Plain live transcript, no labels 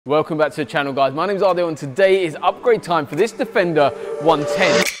Welcome back to the channel, guys. My name is Ardil and today is upgrade time for this Defender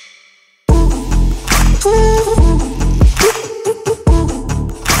 110.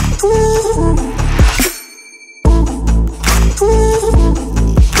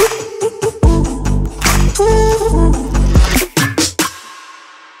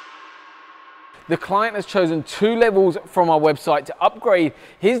 The client has chosen 2 levels from our website to upgrade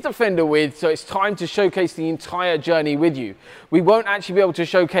his Defender with, so it's time to showcase the entire journey with you. We won't actually be able to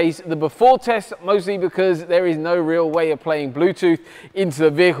showcase the before test, mostly because there is no real way of playing Bluetooth into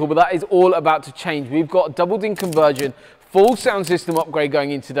the vehicle, but that is all about to change. We've got double DIN conversion, full sound system upgrade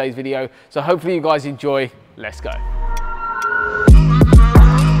going in today's video, so hopefully you guys enjoy. Let's go.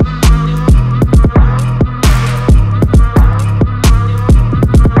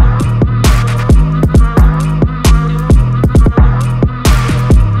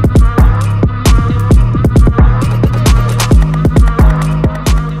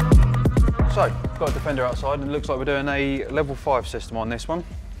 So, got a Defender outside and it looks like we're doing a level 5 system on this one.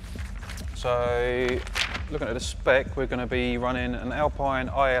 So, looking at the spec, we're going to be running an Alpine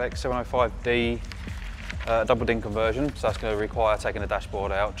ILX 705D double DIN conversion. So that's going to require taking the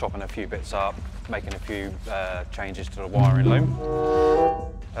dashboard out, chopping a few bits up, making a few changes to the wiring loom.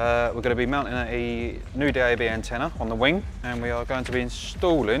 We're going to be mounting a new DAB antenna on the wing, and we are going to be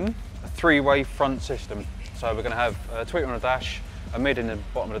installing a 3-way front system. So we're going to have a tweeter on the dash, a mid in the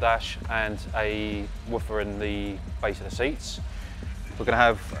bottom of the dash, and a woofer in the base of the seats. We're going to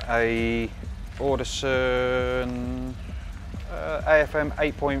have a AUDISON AFM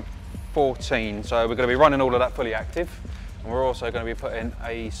 8.14, so we're going to be running all of that fully active, and we're also going to be putting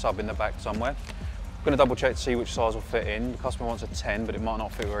a sub in the back somewhere. We're going to double check to see which size will fit in. The customer wants a 10, but it might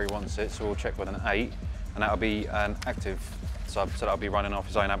not fit where he wants it, so we'll check with an 8, and that'll be an active sub, so that'll be running off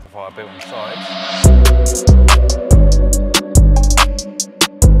his own amplifier built inside.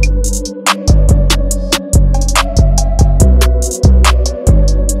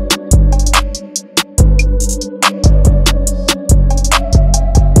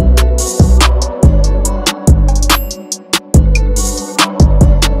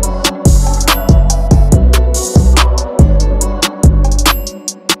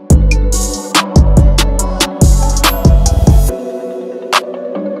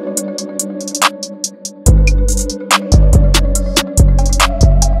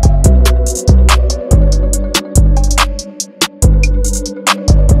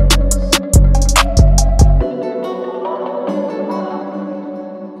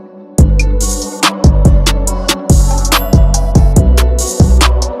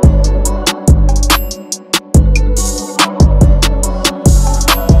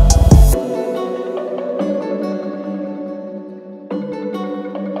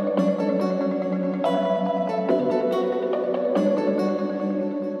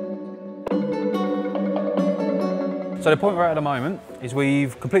 So the point we're at the moment is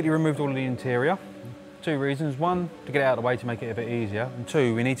we've completely removed all of the interior. 2 reasons. 1, to get it out of the way to make it a bit easier, and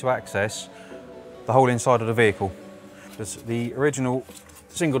 2, we need to access the whole inside of the vehicle. Because the original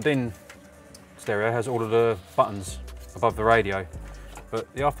single DIN stereo has all of the buttons above the radio, but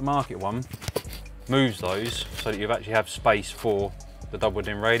the aftermarket one moves those so that you actually have space for the double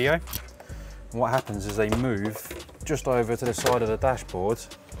DIN radio. And what happens is they move just over to the side of the dashboard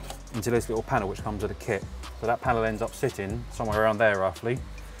into this little panel which comes with a kit. So that panel ends up sitting somewhere around there roughly,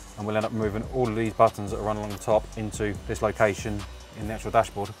 and we'll end up moving all of these buttons that run along the top into this location in the actual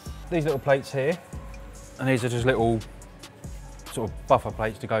dashboard. These little plates here, and these are just little sort of buffer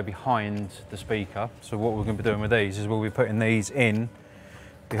plates to go behind the speaker. So what we're going to be doing with these is we'll be putting these in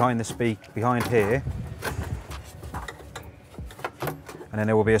behind the behind here, and then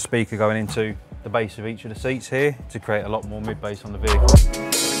there will be a speaker going into the base of each of the seats here to create a lot more mid-bass on the vehicle.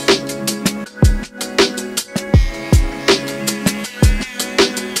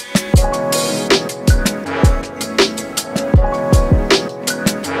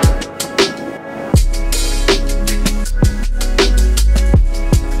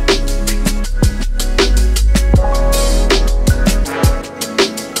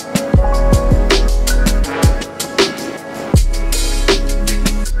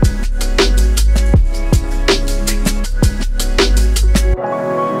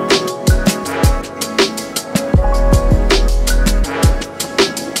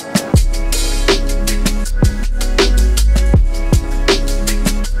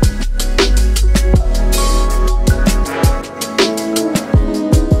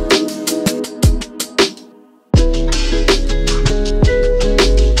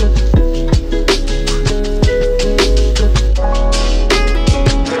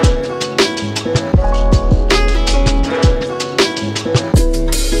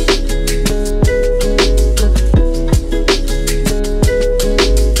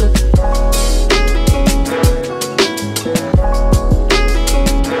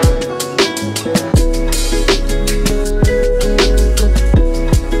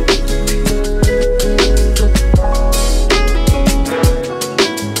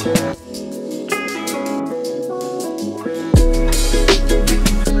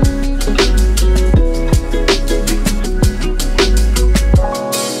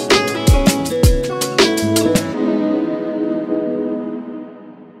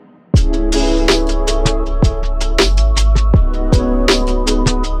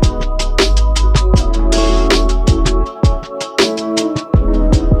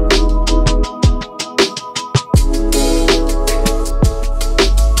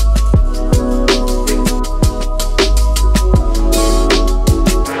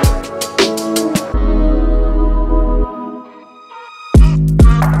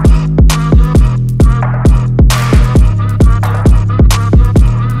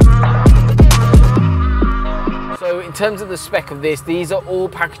 terms of the spec of this, these are all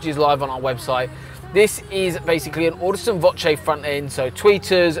packages live on our website. This is basically an AUDISON Voce front end, so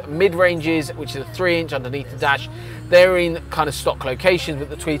tweeters, mid-ranges, which is a 3-inch underneath the dash. They're in kind of stock locations, but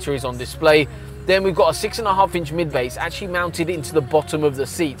the tweeter is on display. Then we've got a 6.5-inch mid-base actually mounted into the bottom of the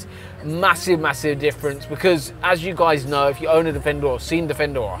seat. Massive, massive difference, because as you guys know, if you own a Defender or seen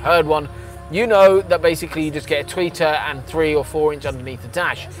Defender or heard one, you know that basically you just get a tweeter and 3 or 4-inch underneath the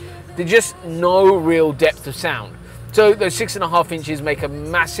dash. There's just no real depth of sound. So those 6.5 inches make a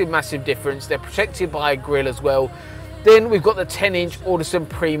massive, massive difference. They're protected by a grille as well. Then we've got the 10-inch AUDISON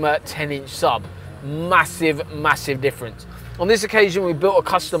Prima 10-inch sub. Massive, massive difference. On this occasion, we built a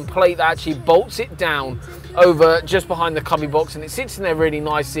custom plate that actually bolts it down over just behind the cubby box, and it sits in there really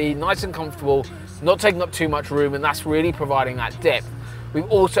nicely, nice and comfortable, not taking up too much room, and that's really providing that depth. We've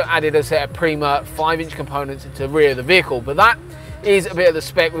also added a set of Prima 5-inch components into the rear of the vehicle, but that is a bit of the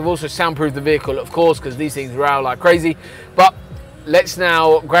spec. We've also soundproofed the vehicle, of course, because these things row like crazy. But let's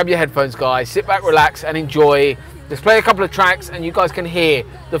now grab your headphones, guys, sit back, relax, and enjoy. Let's play a couple of tracks, and you guys can hear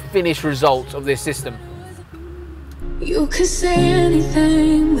the finished results of this system. You could say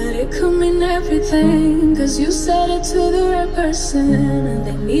anything, but it could mean everything, 'cause you said it to the right person, and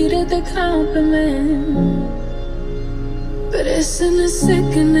they needed the compliment. But isn't it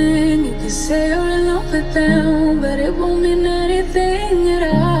sickening? You can say you're in love with them, but it won't mean anything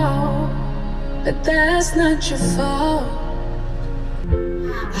at all. But that's not your fault.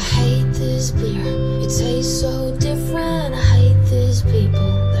 I hate this beer, it tastes so different. I hate these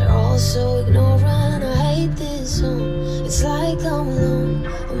people, they're all so ignorant. I hate this song, it's like I'm alone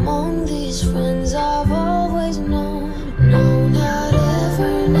among these friends I've always known. No, not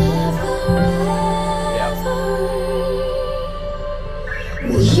ever, never, ever.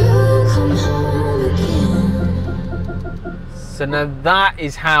 Will you come home again? So now that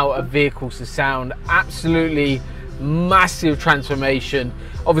is how a vehicle should sound. Absolutely massive transformation.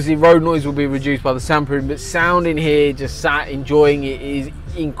 Obviously road noise will be reduced by the soundproofing, but sound in here, just sat enjoying it, is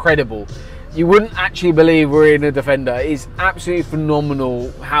incredible. You wouldn't actually believe we're in a Defender. It's absolutely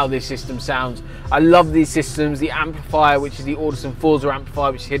phenomenal how this system sounds. I love these systems. The amplifier, which is the AUDISON Voce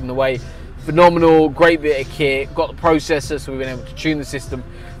amplifier, which is hidden away, phenomenal, great bit of kit. Got the processor, so we've been able to tune the system.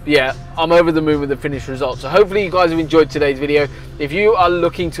 But yeah, I'm over the moon with the finished results. So hopefully you guys have enjoyed today's video. If you are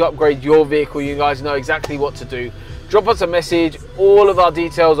looking to upgrade your vehicle, you guys know exactly what to do. Drop us a message. All of our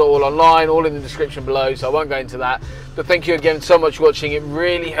details are all online, all in the description below, so I won't go into that. But thank you again so much for watching. It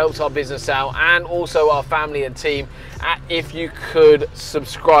really helps our business out and also our family and team. If you could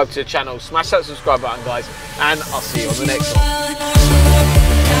subscribe to the channel, smash that subscribe button, guys, and I'll see you on the next one.